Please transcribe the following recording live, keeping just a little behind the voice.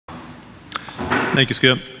Thank you,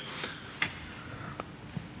 Skip.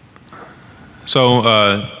 So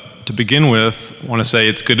to begin with, I want to say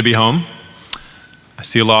it's good to be home. I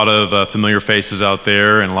see a lot of familiar faces out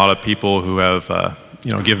there and a lot of people who have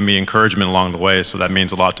given me encouragement along the way, so that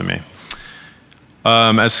means a lot to me.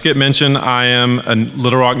 As Skip mentioned, I am a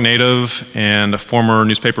Little Rock native and a former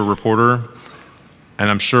newspaper reporter, and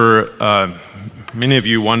I'm sure many of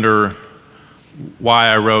you wonder why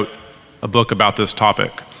I wrote a book about this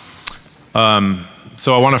topic.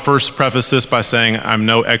 So I want to first preface this by saying I'm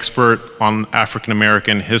no expert on African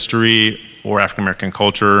American history or African American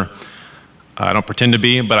culture. I don't pretend to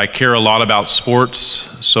be, but I care a lot about sports.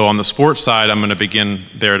 So on the sports side, I'm going to begin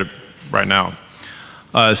there right now.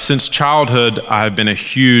 Since childhood, I've been a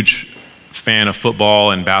huge fan of football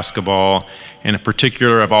and basketball, and in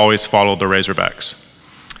particular, I've always followed the Razorbacks.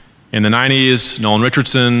 In the 90s, Nolan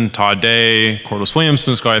Richardson, Todd Day, Corliss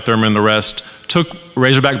Williamson, Sky Thurman, the rest took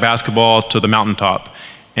Razorback basketball to the mountaintop,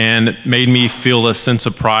 and it made me feel a sense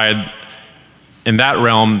of pride in that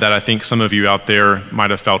realm that I think some of you out there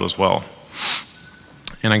might have felt as well.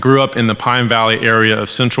 And I grew up in the Pine Valley area of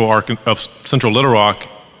central Little Rock,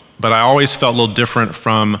 but I always felt a little different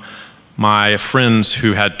from my friends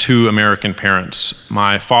who had two American parents.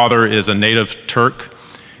 My father is a native Turk,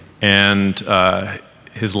 and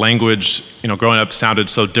his language, growing up sounded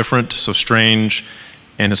so different, so strange,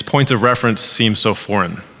 and his points of reference seemed so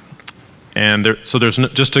foreign. And so there's no,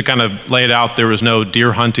 just to kind of lay it out, there was no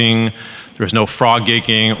deer hunting, there was no frog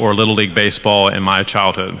gigging or Little League baseball in my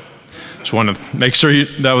childhood. Just wanted to make sure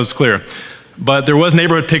that was clear. But there was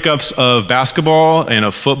neighborhood pickups of basketball and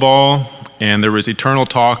of football, and there was eternal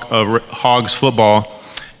talk of Hogs football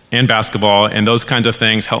and basketball, and those kinds of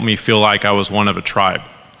things helped me feel like I was one of a tribe.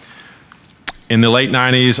 In the late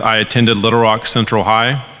 90s, I attended Little Rock Central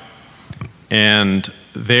High, and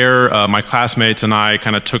there my classmates and I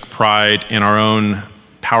kind of took pride in our own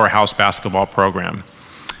powerhouse basketball program.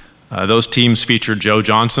 Those teams featured Joe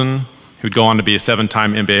Johnson, who'd go on to be a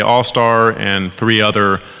 7-time NBA All-Star, and 3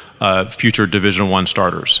 other future Division I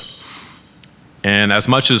starters. And as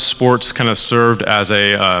much as sports kind of served as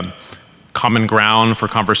a common ground for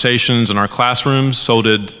conversations in our classrooms, so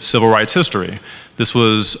did civil rights history. This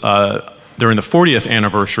was during the 40th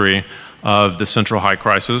anniversary of the Central High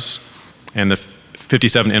crisis and the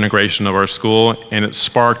 57 integration of our school, and it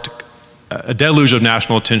sparked a deluge of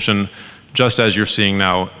national attention just as you're seeing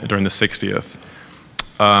now during the 60th.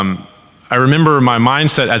 I remember my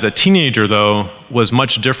mindset as a teenager, though, was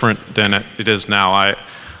much different than it is now.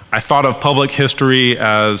 I thought of public history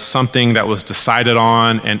as something that was decided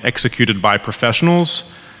on and executed by professionals.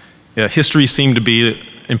 History seemed to be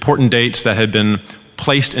important dates that had been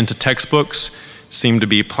placed into textbooks, seemed to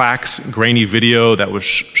be plaques, grainy video that was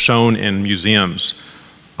shown in museums.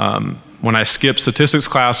 When I skipped statistics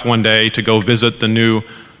class one day to go visit the new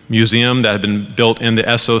museum that had been built in the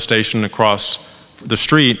Esso station across the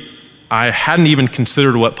street, I hadn't even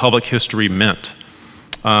considered what public history meant.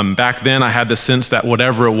 Back then, I had the sense that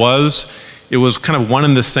whatever it was kind of one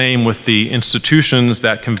and the same with the institutions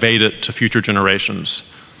that conveyed it to future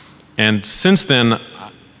generations. And since then,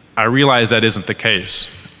 I realized that isn't the case.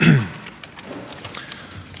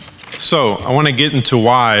 So, I want to get into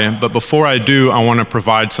why, but before I do, I want to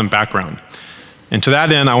provide some background. And to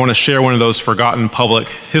that end, I want to share one of those forgotten public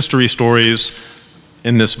history stories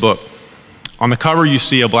in this book. On the cover, you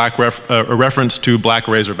see a reference to black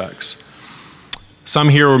Razorbacks. Some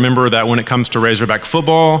here remember that when it comes to Razorback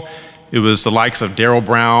football, it was the likes of Darrell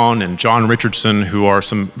Brown and John Richardson who are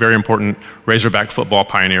some very important Razorback football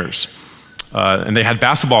pioneers. And they had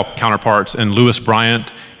basketball counterparts in Lewis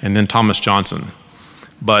Bryant and then Thomas Johnson.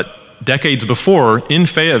 But decades before, in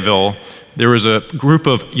Fayetteville, there was a group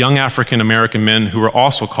of young African American men who were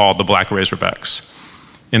also called the Black Razorbacks.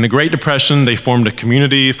 In the Great Depression, they formed a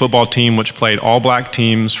community football team which played all black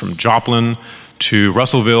teams from Joplin to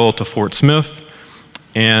Russellville to Fort Smith.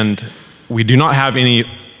 And we do not have any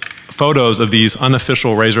photos of these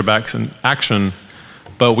unofficial Razorbacks in action,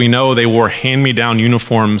 but we know they wore hand-me-down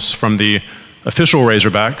uniforms from the official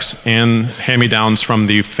Razorbacks and hand-me-downs from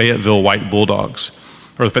the Fayetteville White Bulldogs,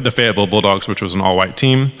 or the Fayetteville Bulldogs, which was an all-white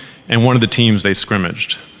team, and one of the teams they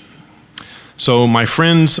scrimmaged. So my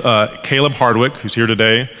friends Caleb Hardwick, who's here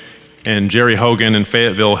today, and Jerry Hogan in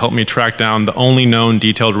Fayetteville helped me track down the only known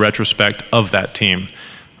detailed retrospect of that team,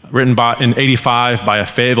 written in '85 by a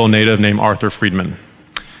Fayetteville native named Arthur Friedman.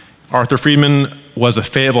 Arthur Friedman was a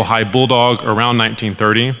Fayetteville High Bulldog around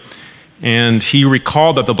 1930, and he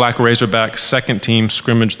recalled that the Black Razorbacks' second team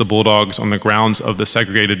scrimmaged the Bulldogs on the grounds of the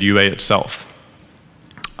segregated UA itself.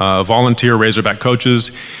 Volunteer Razorback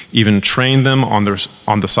coaches even trained them on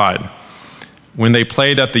the side. When they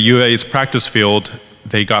played at the UA's practice field,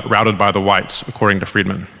 they got routed by the whites, according to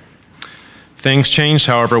Friedman. Things changed,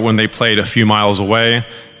 however, when they played a few miles away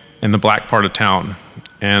in the black part of town.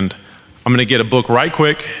 And I'm going to get a book right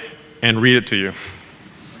quick and read it to you.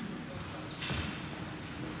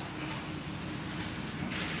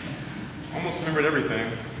 Almost remembered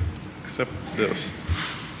everything except this.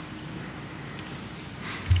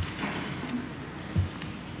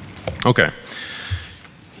 Okay.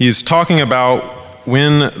 He's talking about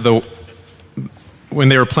when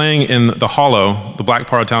they were playing in the Hollow, the black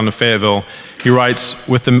part of town of Fayetteville. He writes,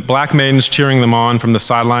 "With the black maidens cheering them on from the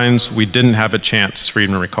sidelines, we didn't have a chance,"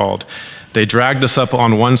 Friedman recalled. "They dragged us up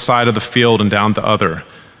on one side of the field and down the other.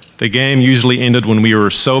 The game usually ended when we were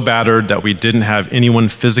so battered that we didn't have anyone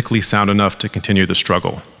physically sound enough to continue the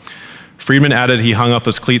struggle." Friedman added he hung up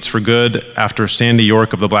his cleats for good after Sandy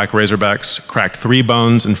York of the Black Razorbacks cracked 3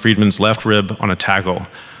 bones in Friedman's left rib on a tackle.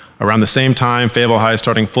 Around the same time, Fayetteville High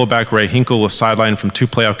starting fullback Ray Hinkle was sidelined from 2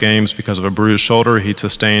 playoff games because of a bruised shoulder he'd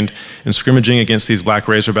sustained in scrimmaging against these Black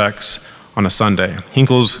Razorbacks on a Sunday.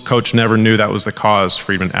 Hinkle's coach never knew that was the cause,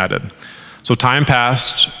 Friedman added. So time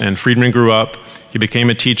passed, and Friedman grew up. He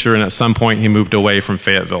became a teacher, and at some point he moved away from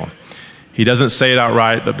Fayetteville. He doesn't say it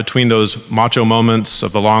outright, but between those macho moments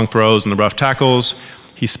of the long throws and the rough tackles,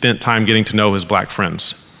 he spent time getting to know his black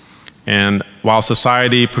friends. And while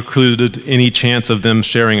society precluded any chance of them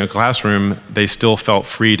sharing a classroom, they still felt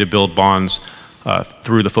free to build bonds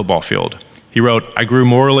through the football field. He wrote, "I grew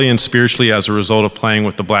morally and spiritually as a result of playing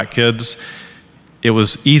with the black kids. It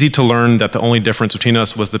was easy to learn that the only difference between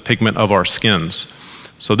us was the pigment of our skins."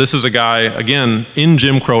 So this is a guy, again, in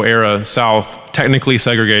Jim Crow era South, technically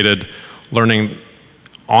segregated, learning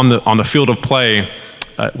on the field of play,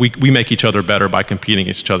 we make each other better by competing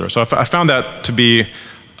against each other. So I found that to be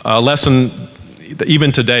a lesson that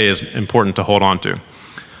even today is important to hold on to.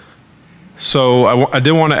 So I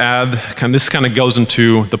did want to add, this kind of goes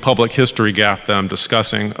into the public history gap that I'm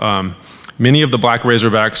discussing. Many of the Black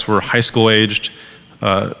Razorbacks were high school aged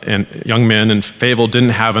and young men, and Fayetteville didn't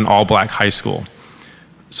have an all-black high school.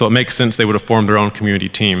 So it makes sense they would have formed their own community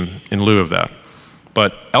team in lieu of that.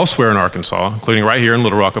 But elsewhere in Arkansas, including right here in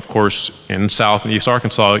Little Rock, of course, in South and East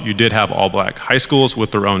Arkansas, you did have all-black high schools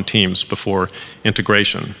with their own teams before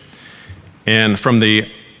integration. And from the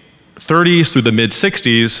 30s through the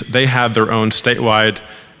mid-60s, they had their own statewide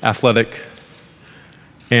athletic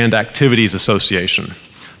and activities association.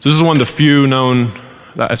 So this is one of the few known,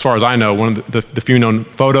 as far as I know, one of the few known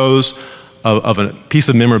photos of a piece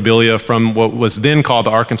of memorabilia from what was then called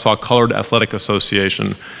the Arkansas Colored Athletic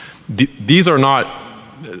Association. These are not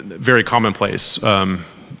very commonplace.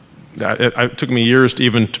 It took me years to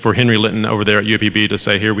even for Henry Linton over there at UAPB to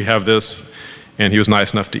say, here we have this, and he was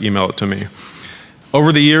nice enough to email it to me.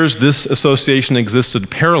 Over the years, this association existed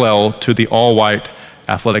parallel to the all-white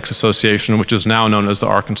Athletics Association, which is now known as the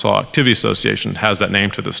Arkansas Activity Association. It has that name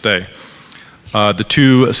to this day. The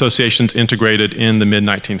two associations integrated in the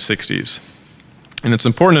mid-1960s. And it's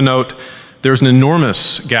important to note there's an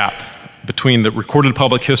enormous gap between the recorded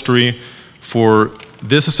public history for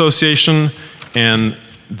this association and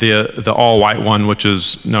the all-white one, which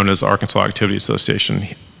is known as the Arkansas Activity Association.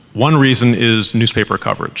 One reason is newspaper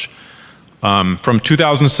coverage. From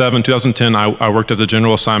 2007, 2010, I worked as a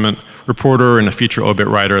general assignment reporter and a feature obit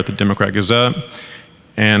writer at the Democrat-Gazette.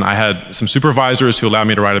 And I had some supervisors who allowed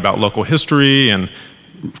me to write about local history and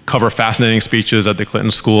cover fascinating speeches at the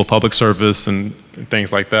Clinton School of Public Service and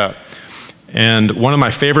things like that. And one of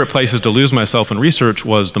my favorite places to lose myself in research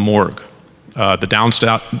was the morgue, the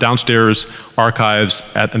downstairs archives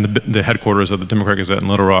in the headquarters of the Democrat-Gazette in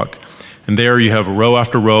Little Rock. And there you have row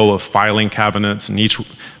after row of filing cabinets, and each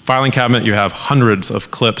filing cabinet you have hundreds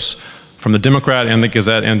of clips from the Democrat and the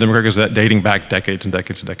Gazette and Democrat-Gazette dating back decades and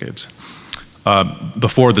decades and decades,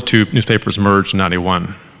 before the two newspapers merged in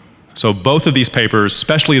 '91. So both of these papers,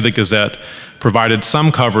 especially the Gazette, provided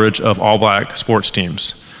some coverage of all-black sports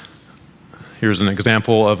teams. Here's an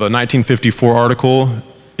example of a 1954 article.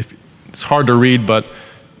 It's hard to read, but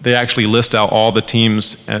they actually list out all the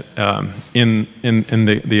teams in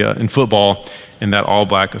football in that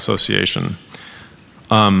all-black association.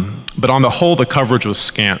 But on the whole, the coverage was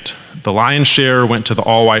scant. The lion's share went to the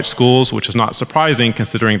all-white schools, which is not surprising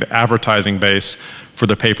considering the advertising base for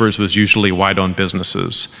the papers was usually white-owned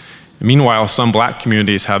businesses. Meanwhile, some black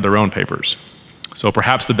communities had their own papers. So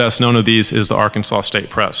perhaps the best known of these is the Arkansas State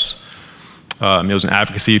Press. It was an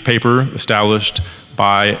advocacy paper established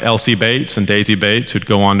by Elsie Bates and Daisy Bates, who'd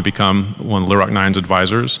go on to become one of Little Rock Nine's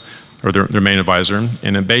advisors, or their main advisor.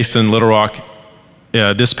 And based in Little Rock,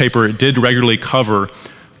 this paper did regularly cover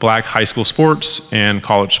black high school sports and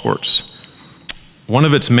college sports. One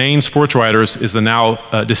of its main sports writers is the now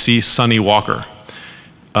deceased Sonny Walker,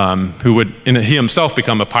 who would he himself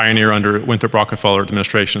become a pioneer under Winthrop Rockefeller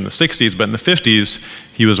administration in the 60s, but in the 50s,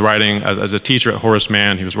 he was writing as a teacher at Horace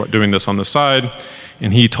Mann. He was doing this on the side,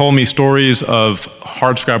 and he told me stories of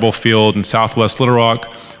hardscrabble field in southwest Little Rock,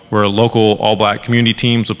 where local all-black community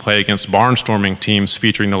teams would play against barnstorming teams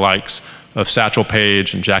featuring the likes of Satchel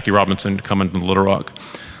Paige and Jackie Robinson coming to Little Rock.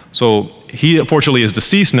 So he unfortunately is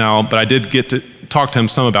deceased now, but I did get to talk to him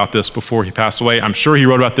some about this before he passed away. I'm sure he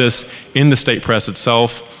wrote about this in the state press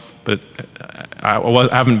itself, but I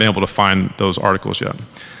haven't been able to find those articles yet.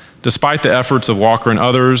 Despite the efforts of Walker and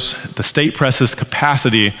others, the state press's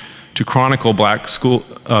capacity to chronicle black school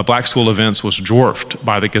events was dwarfed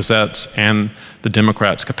by the Gazette's and the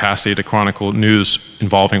Democrats' capacity to chronicle news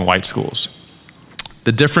involving white schools.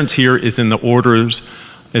 The difference here is in an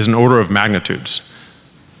order of magnitudes.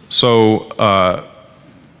 So let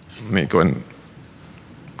me go ahead and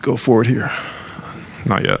go forward here.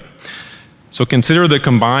 Not yet. So consider the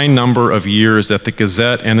combined number of years that the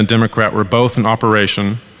Gazette and the Democrat were both in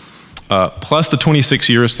operation, plus the 26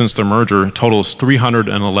 years since the merger totals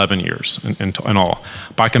 311 years in all.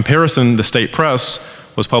 By comparison, the state press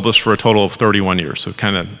was published for a total of 31 years, so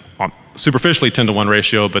kind of superficially 10-to-1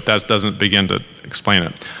 ratio, but that doesn't begin to explain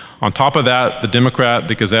it. On top of that, the Democrat,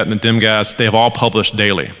 the Gazette, and the Demgas, they have all published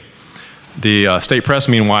daily. The state press,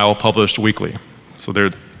 meanwhile, published weekly. So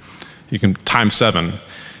you can times 7.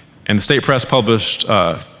 And the state press published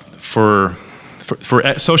for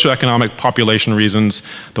socioeconomic population reasons,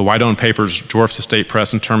 the white-owned papers dwarfs the state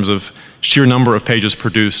press in terms of sheer number of pages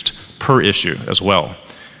produced per issue as well.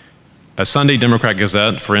 A Sunday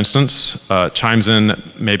Democrat-Gazette, for instance, chimes in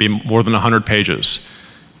maybe more than 100 pages.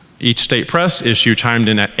 Each state press issue chimed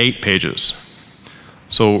in at 8 pages.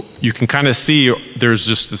 So you can kind of see there's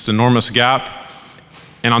just this enormous gap.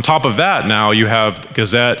 And on top of that, now you have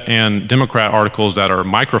Gazette and Democrat articles that are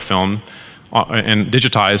microfilmed and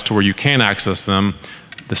digitized to where you can access them.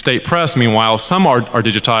 The state press, meanwhile, some are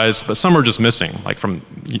digitized, but some are just missing. Like from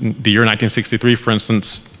the year 1963, for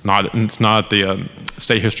instance, it's not the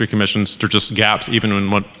State History Commissions. They're just gaps even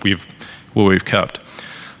in what we've kept.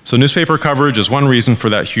 So newspaper coverage is one reason for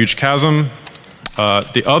that huge chasm.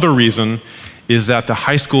 The other reason is that the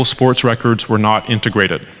high school sports records were not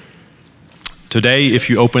integrated. Today, if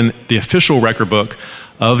you open the official record book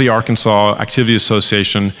of the Arkansas Activity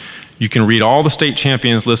Association, you can read all the state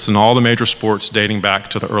champions lists in all the major sports dating back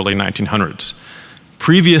to the early 1900s.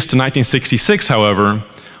 Previous to 1966, however,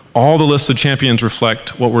 all the listed champions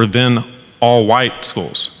reflect what were then all white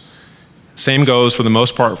schools. Same goes for the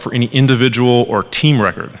most part for any individual or team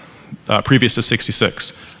record previous to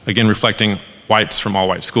 66, again reflecting whites from all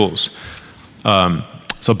white schools.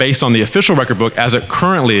 So based on the official record book as it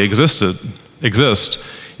currently exists,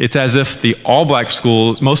 it's as if the all-black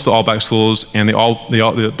schools, most of the all-black schools and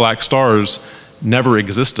the black stars never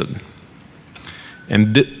existed.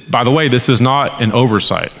 And by the way, this is not an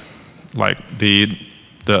oversight. Like the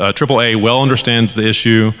AAA well understands the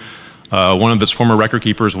issue. One of its former record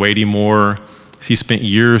keepers, Wadey Moore, he spent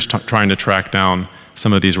years trying to track down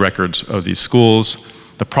some of these records of these schools.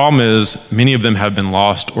 The problem is many of them have been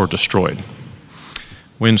lost or destroyed.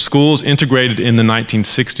 When schools integrated in the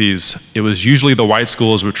 1960s, it was usually the white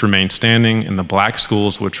schools which remained standing and the black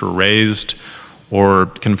schools which were raised or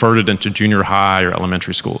converted into junior high or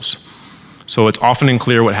elementary schools. So it's often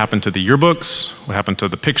unclear what happened to the yearbooks, what happened to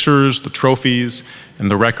the pictures, the trophies,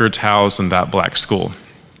 and the records housed in that black school.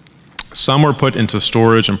 Some were put into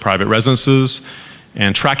storage in private residences,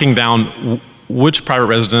 and tracking down which private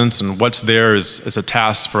residence and what's there is a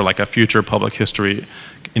task for like a future public history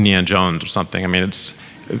Indiana Jones or something. I mean, it's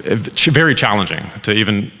very challenging to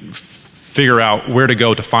even figure out where to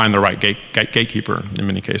go to find the right gatekeeper in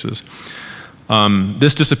many cases.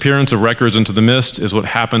 This disappearance of records into the mist is what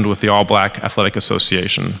happened with the All-Black Athletic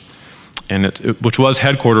Association, and which was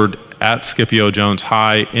headquartered at Scipio Jones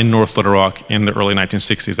High in North Little Rock in the early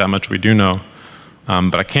 1960s, that much we do know.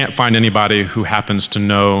 But I can't find anybody who happens to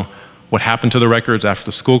know what happened to the records after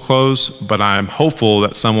the school closed, but I'm hopeful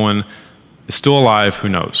that someone is still alive who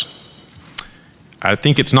knows. I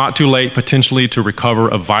think it's not too late potentially to recover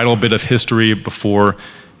a vital bit of history before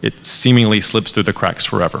it seemingly slips through the cracks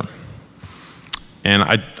forever. And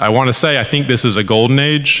I want to say I think this is a golden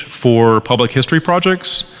age for public history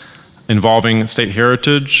projects involving state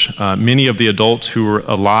heritage. Many of the adults who were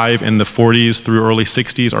alive in the 40s through early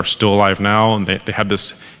 60s are still alive now, and they have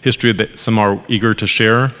this history that some are eager to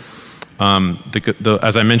share.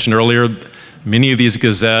 As I mentioned earlier, many of these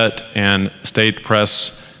Gazette and state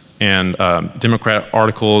press and Democrat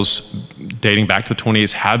articles dating back to the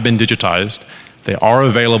 20s have been digitized. They are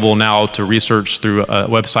available now to research through a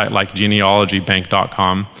website like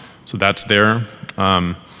genealogybank.com, so that's there.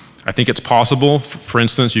 I think it's possible. For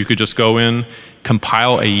instance, you could just go in,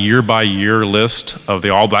 compile a year-by-year list of the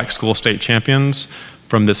all-black school state champions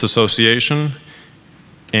from this association,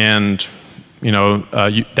 and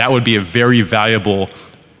that would be a very valuable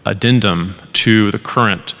addendum to the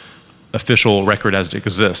current official record as it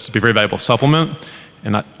exists. It'd be a very valuable supplement,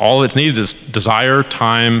 and all that's needed is desire,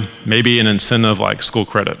 time, maybe an incentive like school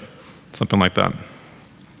credit, something like that.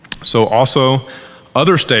 So also,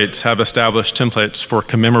 other states have established templates for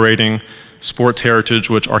commemorating sports heritage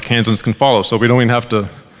which Arkansans can follow. So we don't even have to,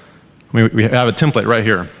 we have a template right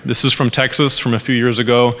here. This is from Texas from a few years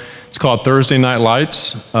ago. It's called Thursday Night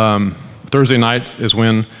Lights. Thursday nights is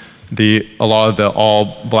when a lot of the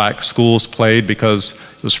all-black schools played, because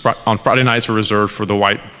it was on Friday nights were reserved for the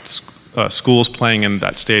white schools playing in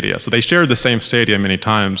that stadium. So they shared the same stadium many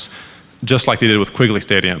times, just like they did with Quigley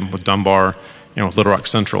Stadium, with Dunbar, with Little Rock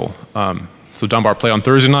Central. So Dunbar played on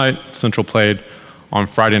Thursday night, Central played on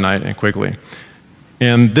Friday night in Quigley.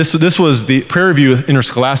 And this was the Prairie View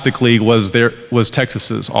Interscholastic League was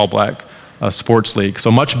Texas's all-black sports league.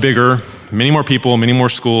 So much bigger, many more people, many more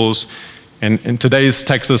schools. And in today's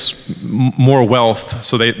Texas, more wealth.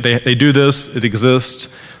 So they do this, it exists.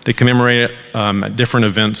 They commemorate it at different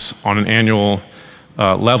events on an annual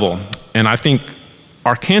level. And I think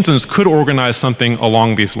Arkansans could organize something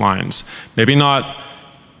along these lines. Maybe not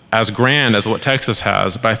as grand as what Texas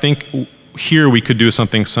has, but I think here we could do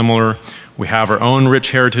something similar. We have our own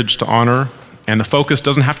rich heritage to honor, and the focus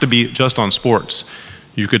doesn't have to be just on sports.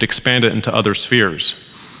 You could expand it into other spheres.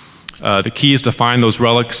 The key is to find those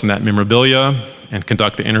relics and that memorabilia and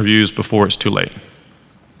conduct the interviews before it's too late.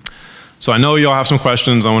 So I know you all have some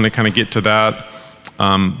questions. I want to kind of get to that.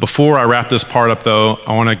 Before I wrap this part up, though,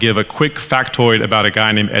 I want to give a quick factoid about a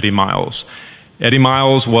guy named Eddie Miles. Eddie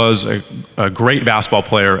Miles was a great basketball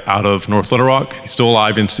player out of North Little Rock. He's still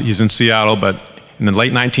alive, he's in Seattle, but in the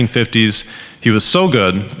late 1950s, he was so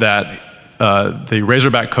good that the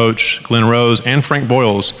Razorback coach, Glenn Rose, and Frank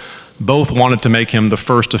Boyles both wanted to make him the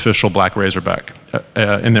first official black Razorback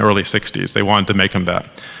in the early 60s. They wanted to make him that.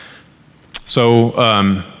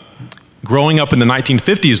 So growing up in the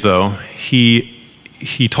 1950s, though,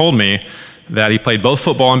 he told me that he played both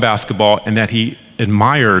football and basketball, and that he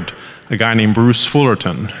admired a guy named Bruce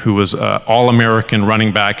Fullerton, who was an All-American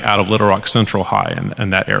running back out of Little Rock Central High in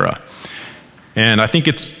that era. And I think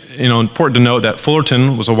it's important to note that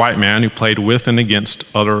Fullerton was a white man who played with and against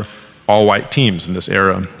other all-white teams in this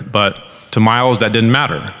era. But to Miles, that didn't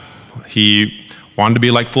matter. He wanted to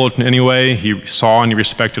be like Fullerton anyway. He saw and he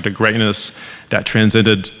respected a greatness that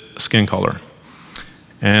transcended skin color.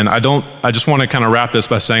 And I just want to kind of wrap this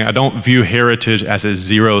by saying I don't view heritage as a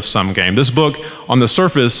zero-sum game. This book, on the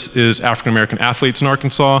surface, is African-American athletes in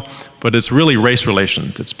Arkansas, but it's really race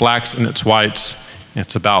relations. It's blacks and it's whites. And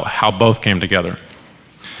it's about how both came together.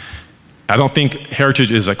 I don't think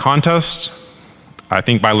heritage is a contest. I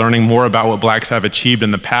think by learning more about what blacks have achieved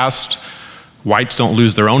in the past, whites don't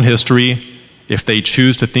lose their own history if they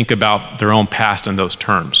choose to think about their own past in those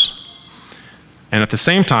terms. And at the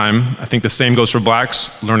same time, I think the same goes for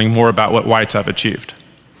blacks, learning more about what whites have achieved.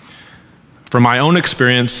 From my own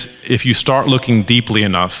experience, if you start looking deeply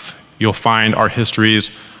enough, you'll find our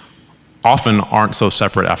histories often aren't so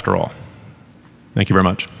separate after all. Thank you very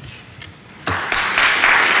much.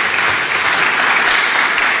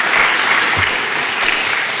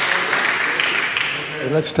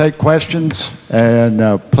 Let's take questions,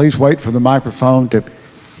 and please wait for the microphone to,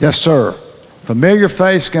 yes, sir. Familiar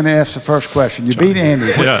face going to ask the first question. You beat Andy.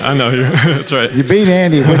 Yeah, I know. That's right. You beat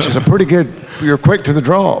Andy, which is a pretty good, you're quick to the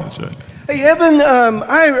draw. That's right. Hey, Evan,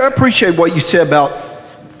 I appreciate what you said about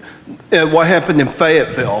what happened in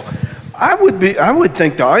Fayetteville. I would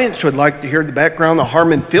think the audience would like to hear the background of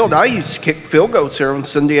Harmon Field. I used to kick field goals there on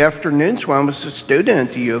Sunday afternoons when I was a student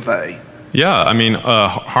at the U of A. Yeah, I mean,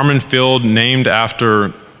 Harmon Field, named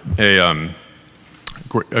after a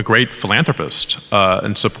great philanthropist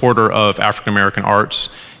and supporter of African-American arts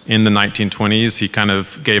in the 1920s. He kind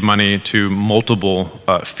of gave money to multiple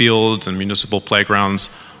fields and municipal playgrounds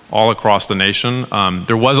all across the nation.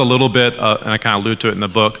 There was a little bit, and I kind of allude to it in the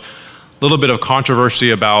book, a little bit of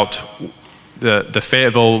controversy about the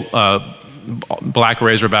Fayetteville Black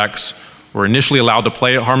Razorbacks were initially allowed to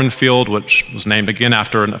play at Harmon Field, which was named again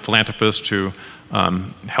after a philanthropist who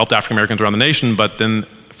helped African Americans around the nation, but then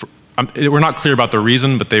we're not clear about the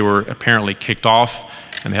reason, but they were apparently kicked off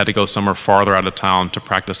and they had to go somewhere farther out of town to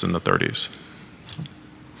practice in the 30s.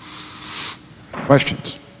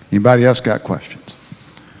 Questions? Anybody else got questions?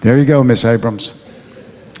 There you go, Miss Abrams.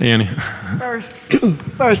 Annie.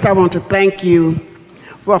 First, I want to thank you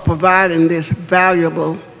for providing this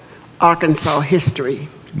valuable Arkansas history.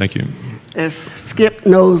 Thank you. As Skip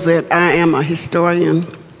knows that I am a historian,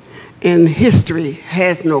 and history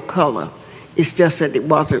has no color. It's just that it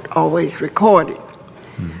wasn't always recorded.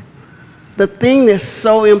 The thing that's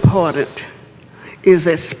so important is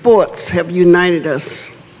that sports have united us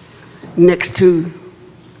next to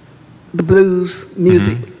the blues,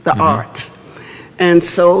 music, the arts. And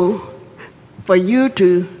so for you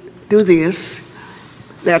to do this,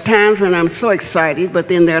 there are times when I'm so excited, but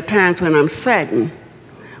then there are times when I'm saddened.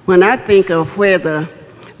 When I think of where the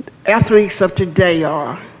athletes of today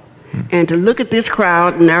are, and to look at this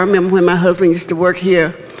crowd, and I remember when my husband used to work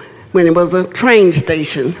here, when it was a train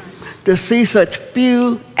station, to see such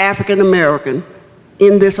few African American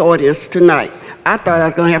in this audience tonight. I thought I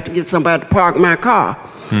was going to have to get somebody to park my car.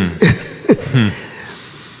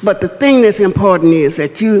 But the thing that's important is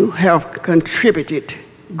that you have contributed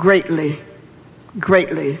greatly,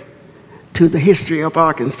 greatly to the history of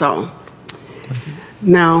Arkansas.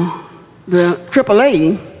 Now, the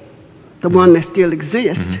AAA, the one that still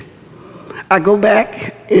exists, I go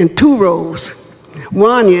back in two rows.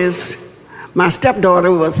 One is my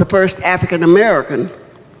stepdaughter was the first African American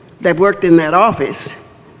that worked in that office.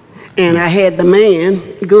 And I had the man,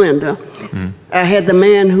 Glenda, I had the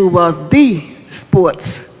man who was the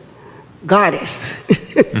sports goddess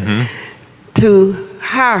to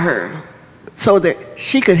hire her so that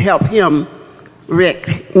she could help him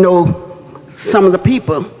know some of the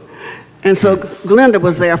people. And so Glenda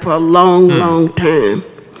was there for a long, long time.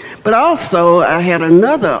 But also I had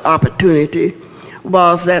another opportunity,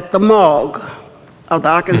 was at the morgue of the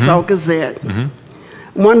Arkansas Gazette.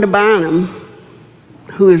 Wanda Bynum,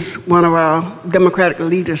 who is one of our Democratic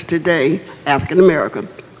leaders today, African American,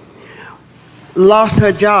 lost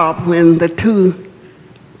her job when the two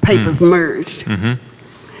papers merged.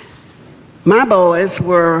 My boys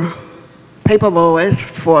were paper boys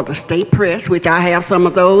for the state press, which I have some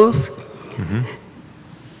of those.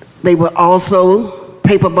 They were also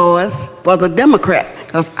paper boys for the Democrat,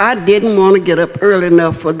 because I didn't want to get up early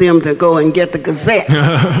enough for them to go and get the Gazette.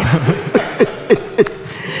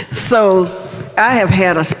 So I have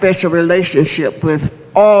had a special relationship with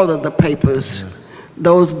all of the papers,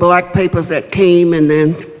 those black papers that came and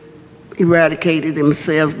then eradicated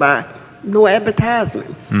themselves by no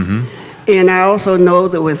advertisement. And I also know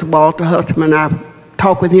that with Walter Husman, I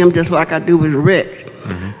talk with him just like I do with Rick,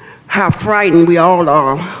 how frightened we all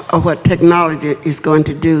are of what technology is going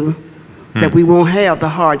to do, that we won't have the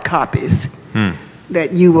hard copies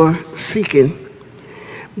that you were seeking.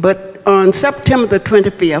 But on September the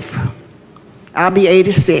 25th, I'll be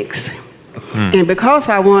 86. And because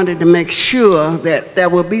I wanted to make sure that there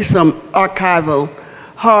will be some archival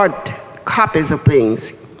hard copies of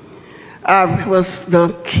things, I was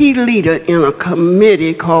the key leader in a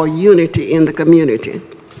committee called Unity in the Community.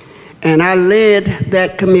 And I led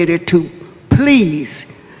that committee to please,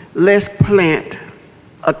 let's plant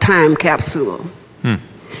a time capsule.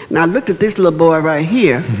 Now look at this little boy right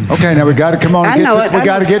here. Okay, now we got to come on. We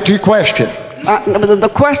got to get to your question.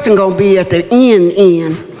 The question gonna be at the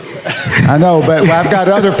end. I know, but I've got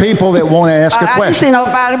other people that want to ask a question. I didn't see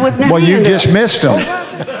nobody with their Well, you hand just up. missed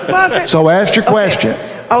them. So ask your question.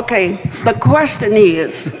 Okay, the question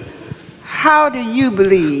is, how do you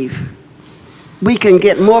believe we can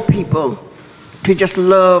get more people to just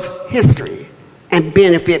love history and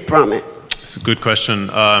benefit from it? It's a good question.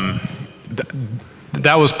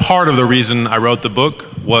 That was part of the reason I wrote the book,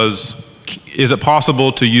 is it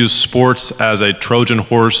possible to use sports as a Trojan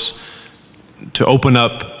horse to open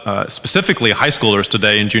up specifically high schoolers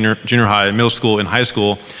today in junior high, middle school, and high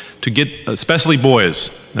school, to get, especially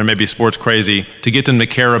boys, there may be sports crazy, to get them to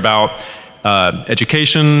care about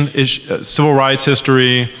education, civil rights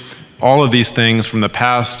history, all of these things from the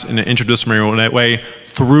past in an interdisciplinary way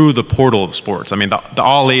through the portal of sports. I mean,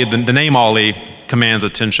 the name Ali commands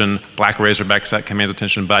attention, Black Razorbacks, that commands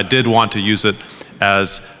attention, but I did want to use it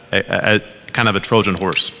as a kind of a Trojan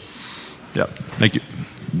horse. Yeah, thank you.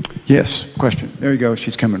 Yes, question. There you go,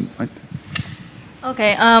 she's coming. Right.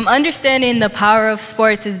 Okay, understanding the power of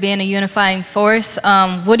sports as being a unifying force,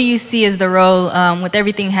 what do you see as the role, with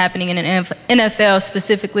everything happening in an NFL,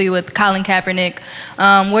 specifically with Colin Kaepernick,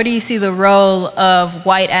 where do you see the role of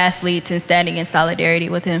white athletes in standing in solidarity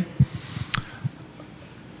with him?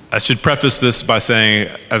 I should preface this by saying,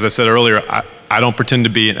 as I said earlier, I don't pretend to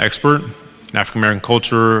be an expert in African American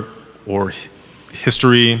culture or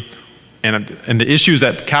history, and the issues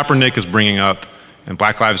that Kaepernick is bringing up and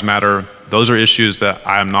Black Lives Matter, those are issues that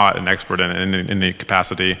I am not an expert in any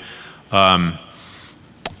capacity.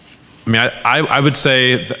 I mean, I would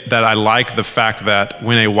say that I like the fact that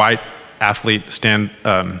when a white athlete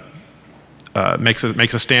makes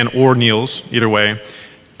a stand or kneels, either way,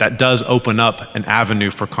 that does open up an avenue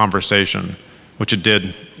for conversation, which it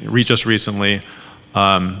did just recently.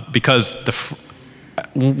 Because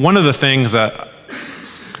one of the things that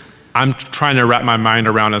I'm trying to wrap my mind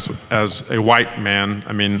around as a white man,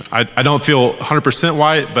 I mean, I don't feel 100%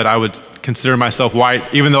 white, but I would consider myself white,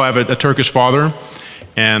 even though I have a Turkish father,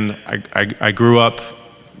 and I grew up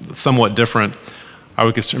somewhat different. I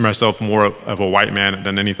would consider myself more of a white man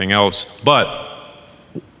than anything else. But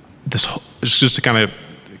this is just to kind of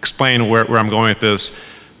explain where I'm going with this.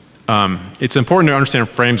 It's important to understand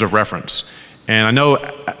frames of reference. And I know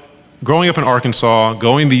growing up in Arkansas,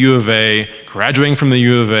 going to the U of A, graduating from the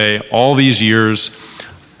U of A, all these years,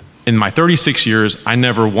 in my 36 years, I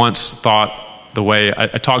never once thought the way I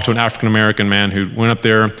talked to an African-American man who went up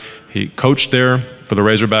there, he coached there for the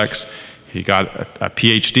Razorbacks, he got a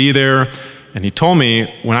PhD there, and he told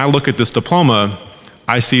me, when I look at this diploma,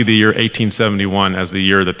 I see the year 1871 as the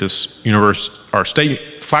year that this university, our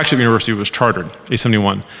state flagship university, was chartered,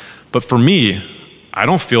 1871. But for me, I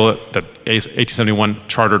don't feel that 1871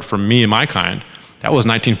 chartered for me and my kind. That was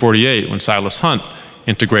 1948 when Silas Hunt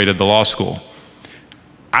integrated the law school.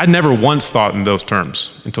 I'd never once thought in those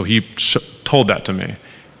terms until he told that to me.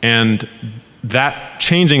 And that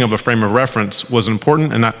changing of a frame of reference was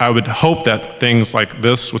important, and I would hope that things like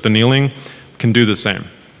this with the kneeling can do the same.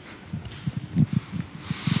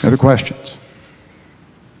 Other questions?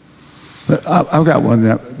 I've got one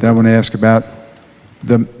that I want to ask about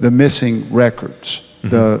the missing records,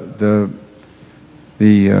 the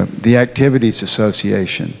Activities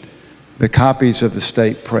Association, the copies of the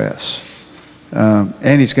state press.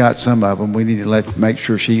 Annie's got some of them. We need to make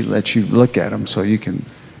sure she lets you look at them, so you can,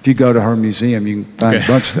 if you go to her museum, you can find a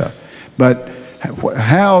bunch of stuff. But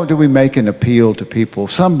how do we make an appeal to people?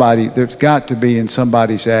 Somebody, there's got to be in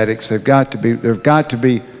somebody's attics. There've got to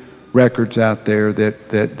be records out there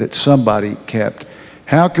that somebody kept.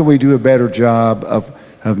 How can we do a better job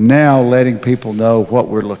of now letting people know what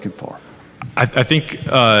we're looking for? I think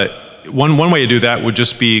one way to do that would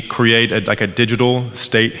just be create a digital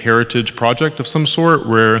state heritage project of some sort,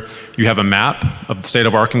 where you have a map of the state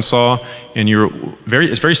of Arkansas, and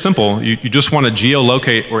it's very simple. You just want to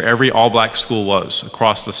geolocate where every all-black school was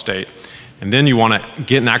across the state. And then you want to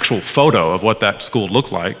get an actual photo of what that school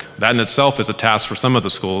looked like. That in itself is a task for some of the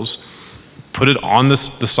schools. Put it on the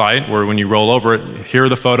site where when you roll over it, here are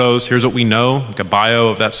the photos, here's what we know, like a bio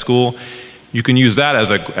of that school. You can use that as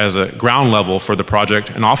a ground level for the project,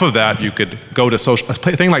 and off of that you could go to social. A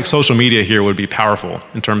thing like social media here would be powerful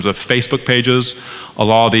in terms of Facebook pages. A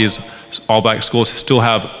lot of these all-black schools still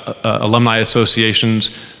have alumni associations.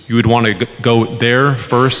 You would want to go there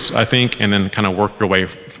first, I think, and then kind of work your way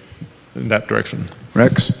in that direction.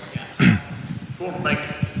 Rex? I just want to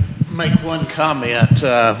make one comment.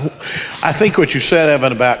 I think what you said,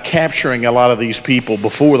 Evan, about capturing a lot of these people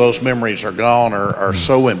before those memories are gone are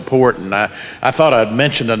so important. I thought I'd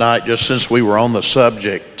mention tonight, just since we were on the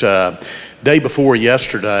subject, day before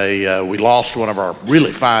yesterday, we lost one of our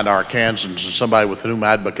really fine Arkansans and somebody with whom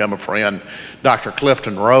I'd become a friend, Dr.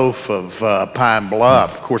 Clifton Rofe of Pine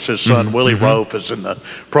Bluff. Of course, his son, Willie Rofe, is in the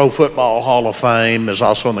Pro Football Hall of Fame, is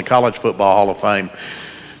also in the College Football Hall of Fame.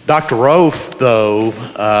 Dr. Rofe, though,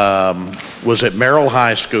 was at Merrill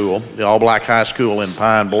High School, the all-black high school in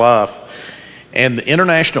Pine Bluff, and the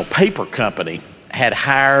International Paper Company had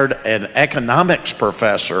hired an economics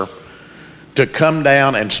professor to come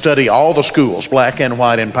down and study all the schools, black and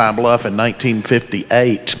white, in Pine Bluff in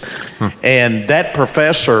 1958. And that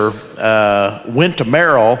professor went to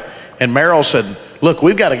Merrill, and Merrill said, look,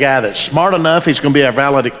 we've got a guy that's smart enough, he's going to be our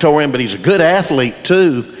valedictorian, but he's a good athlete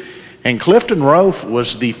too. And Clifton Rofe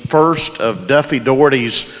was the first of Duffy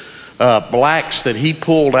Doherty's blacks that he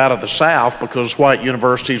pulled out of the South because white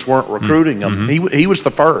universities weren't recruiting them. He was the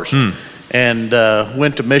first, and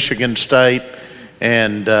went to Michigan State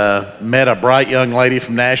and met a bright young lady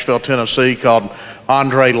from Nashville, Tennessee called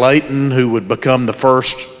Andre Layton, who would become the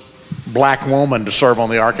first black woman to serve on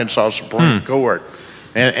the Arkansas Supreme Court.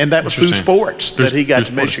 And that was through sports that he got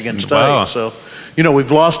to Michigan State. Wow. So, you know, we've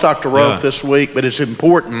lost Dr. Rofe this week, but it's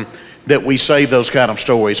important that we save those kind of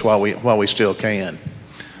stories while we still can.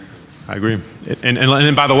 I agree.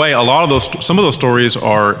 And by the way, some of those stories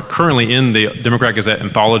are currently in the Democrat-Gazette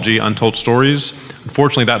anthology, Untold Stories.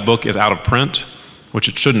 Unfortunately, that book is out of print, which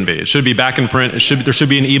it shouldn't be. It should be back in print. There should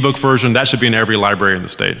be an ebook version. That should be in every library in the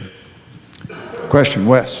state. Question,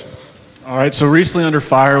 Wes. All right, so recently we've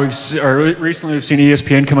seen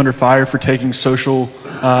ESPN come under fire for taking social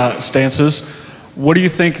stances. What do you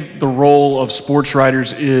think the role of sports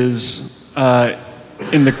writers is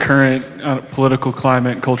in the current political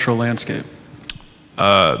climate and cultural landscape?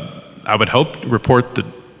 I would hope report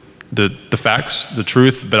the facts, the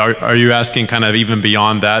truth, but are you asking kind of even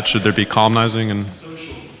beyond that? Should there be columnizing and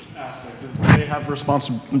social aspect? Do they have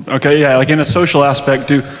responsibility? Okay, yeah, like in a social aspect,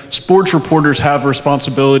 do sports reporters have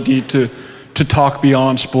responsibility to talk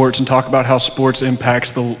beyond sports and talk about how sports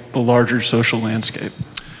impacts the larger social landscape?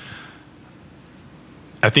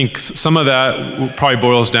 I think some of that probably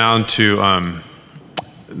boils down to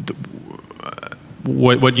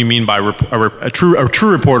what you mean by a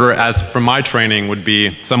true reporter, as from my training, would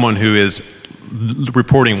be someone who is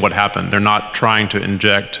reporting what happened. They're not trying to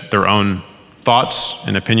inject their own thoughts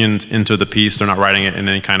and opinions into the piece. They're not writing it in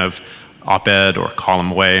any kind of op-ed or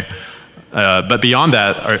column way. But beyond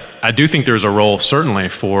that, I do think there's a role certainly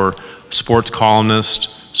for sports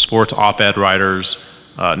columnists, sports op-ed writers,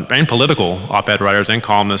 and political op-ed writers and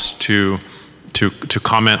columnists to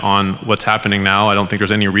comment on what's happening now. I don't think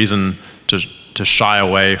there's any reason to shy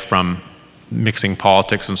away from mixing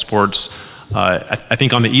politics and sports. I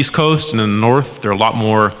think on the East Coast and in the North, they're a lot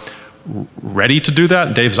more ready to do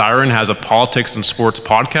that. Dave Zirin has a politics and sports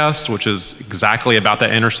podcast, which is exactly about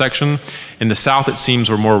that intersection. In the South, it seems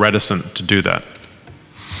we're more reticent to do that.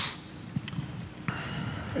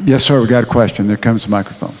 Yes, sir, we got a question. There comes the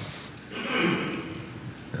microphone.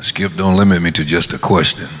 Skip, don't limit me to just a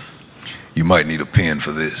question. You might need a pen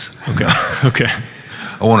for this. Okay, okay.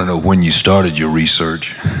 I want to know when you started your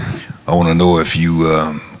research. I want to know if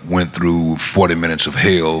you went through 40 Minutes of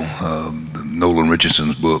Hell, Nolan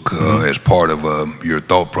Richardson's book, as part of your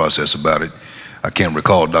thought process about it. I can't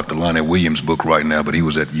recall Dr. Lonnie Williams' book right now, but he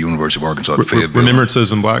was at the University of Arkansas at Fayetteville.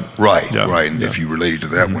 Remembrances in Black? Right, yeah. right, and yeah. if you related to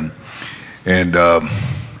that one. And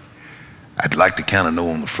I'd like to kind of know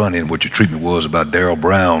on the front end what your treatment was about Darrell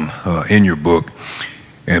Brown in your book.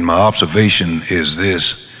 And my observation is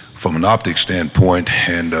this: from an optics standpoint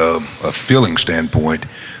and a feeling standpoint,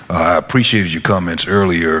 I appreciated your comments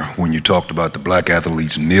earlier when you talked about the black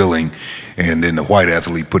athletes kneeling and then the white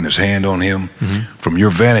athlete putting his hand on him. From your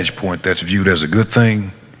vantage point, that's viewed as a good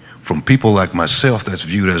thing. From people like myself, that's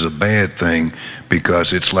viewed as a bad thing,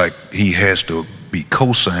 because it's like he has to be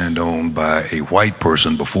co-signed on by a white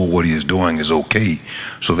person before what he is doing is okay.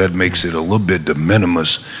 So that makes it a little bit de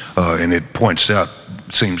minimis, and it points out,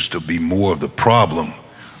 seems to be more of the problem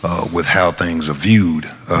with how things are viewed.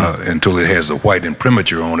 Until it has a white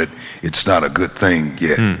imprimatur on it, it's not a good thing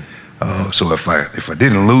yet. So if I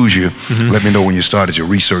didn't lose you, let me know when you started your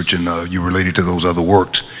research and you related to those other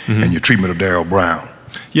works and your treatment of Darrell Brown.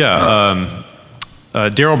 Yeah,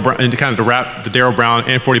 Darrell Brown, and to kind of to wrap the Darrell Brown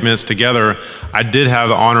and 40 Minutes together, I did have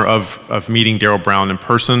the honor of meeting Darrell Brown in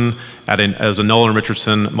person as a Nolan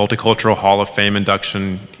Richardson Multicultural Hall of Fame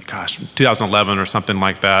induction, gosh, 2011 or something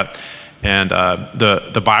like that. And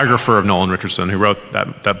the biographer of Nolan Richardson, who wrote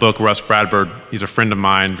that book, Russ Bradford, he's a friend of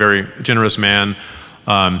mine, very generous man.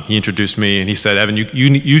 He introduced me and he said, "Evan,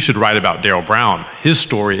 you should write about Darrell Brown. His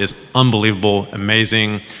story is unbelievable,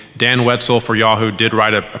 amazing." Dan Wetzel for Yahoo did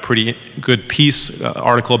write a pretty good piece,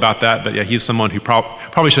 article about that, but yeah, he's someone who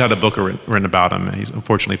probably should have had a book written about him, and he's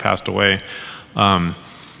unfortunately passed away.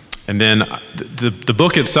 And then the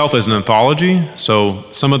book itself is an anthology, so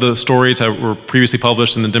some of the stories were previously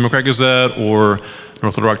published in the Democrat-Gazette or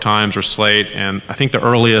North Little Rock Times or Slate, and I think the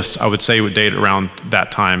earliest I would say would date around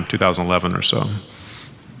that time, 2011 or so.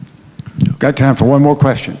 Got time for one more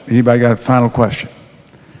question. Anybody got a final question?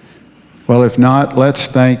 Well, if not, let's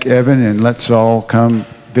thank Evin and let's all come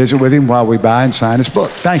visit with him while we buy and sign his book.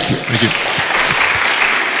 Thank you. Thank you.